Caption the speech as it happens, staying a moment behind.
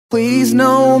Please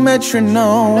no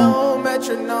metronome. No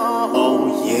metronome.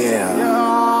 Oh yeah.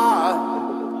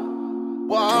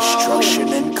 Wow. Destruction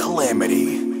and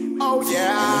calamity. Oh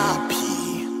yeah. EP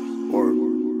or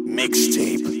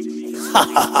mixtape.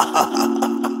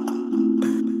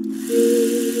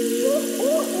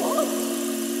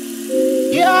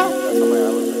 Yeah.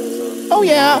 Oh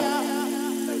yeah.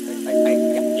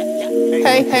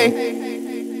 Hey, hey.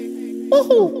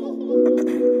 Woohoo.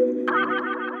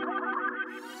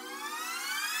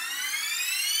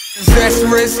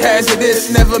 Disastrous, hazardous,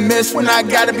 never miss when I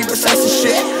gotta be precise as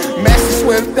shit. Master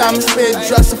Swift, I'm a spit,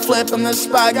 just a flip, I'm the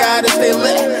spy, gotta stay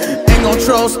lit. Ain't gon'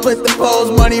 troll, split the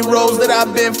pose, money rolls that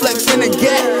I've been flexing to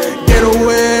get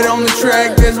away on the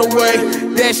track, there's a way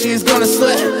that she's gonna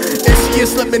slip. If she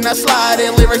is slipping, I slide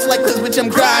in lyrics like this, bitch, I'm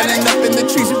grinding. Up in the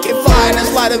trees, you can find us.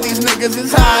 A lot of these niggas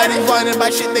is hiding, blinded by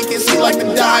shit they can see like the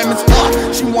diamonds.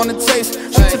 She wanna taste,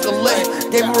 she took a lick,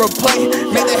 gave her a plate,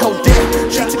 made that whole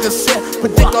dip. She took a sip,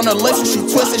 put dick on her lips and she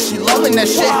twisted, she loving that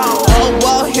shit. Oh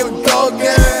well, here we go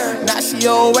again. Now she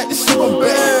all at the super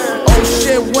bed. Oh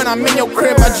shit, when I'm in your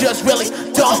crib, I just really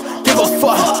don't give a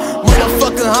fuck.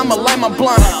 Motherfucker, I'ma light my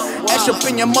blunt. Ash up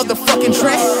in your motherfucking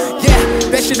drink. Yeah,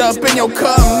 that shit up in your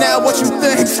cup. Now what you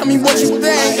think? Tell me what you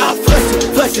think. I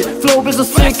flex it, flow is a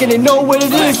sink and they know what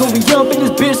it is when we up in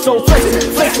this bitch, so flex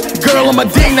it. Girl on my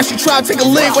dick, now she try to take a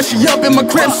lick when she up in my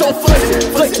crib, so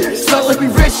flex it. Sound like we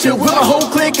rich shit with my whole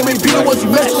clique and we be the ones you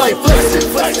mention like flex it.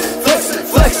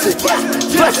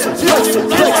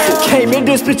 Came in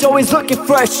this bitch always looking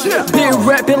fresh, been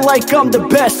rapping like I'm the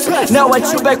best. Now I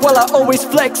chill back while I always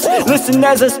flex. Listen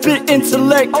as I spit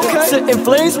intellect, setting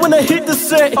flames when I hit the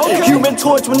set. Human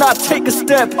torch when I take a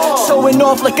step, showing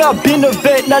off like I've been a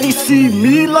vet. Now they see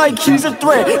me like he's a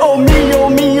threat. Oh me, oh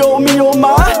me, oh me, oh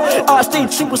my. I stay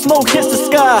cheap with smoke hits the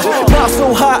sky. Not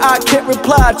so high I can't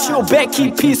reply. Chill back,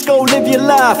 keep peace, go live your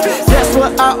life. That's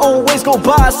what I always go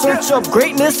by. Search up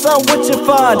greatness on what you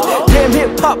find. Damn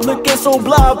hip hop looking so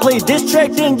blind. Play this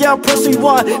track then y'all press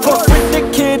rewind. Fuck with the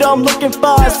kid, I'm looking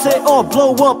fine. Set off,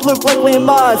 blow up, look like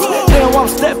landmines. Now I'm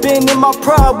stepping in my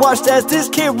pride. Watch as this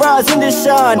kid rise and this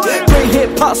shine. Great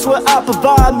hip hop's what I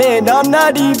provide, man. I'm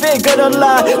not even gonna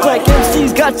lie. Crack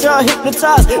MCs got y'all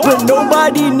hypnotized, but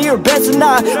nobody near best than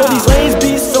I. All these lanes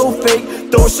be so fake.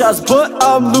 Throw shots, but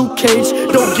I'm Luke Cage.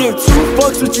 Don't give two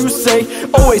fucks what you say.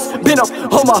 Always been up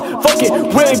on my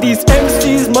fucking way. These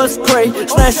MCs must pray.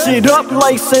 Slash it up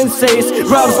like senseis.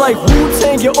 Rhymes like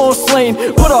Wu-Tang, you're all slain.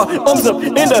 Put our arms up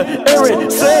in the air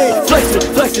and say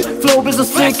flex it, flow is a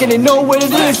sink and they know what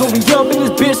it is when we up in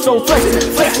this bitch, so flex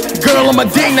it. Girl on my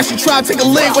dick, now she try to take a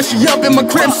lick when she up in my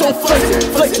crib, so flex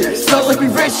it. Sound like we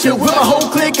rich shit with my whole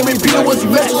clique and we be the ones you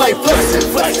mention like flex it.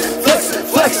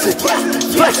 Flex it.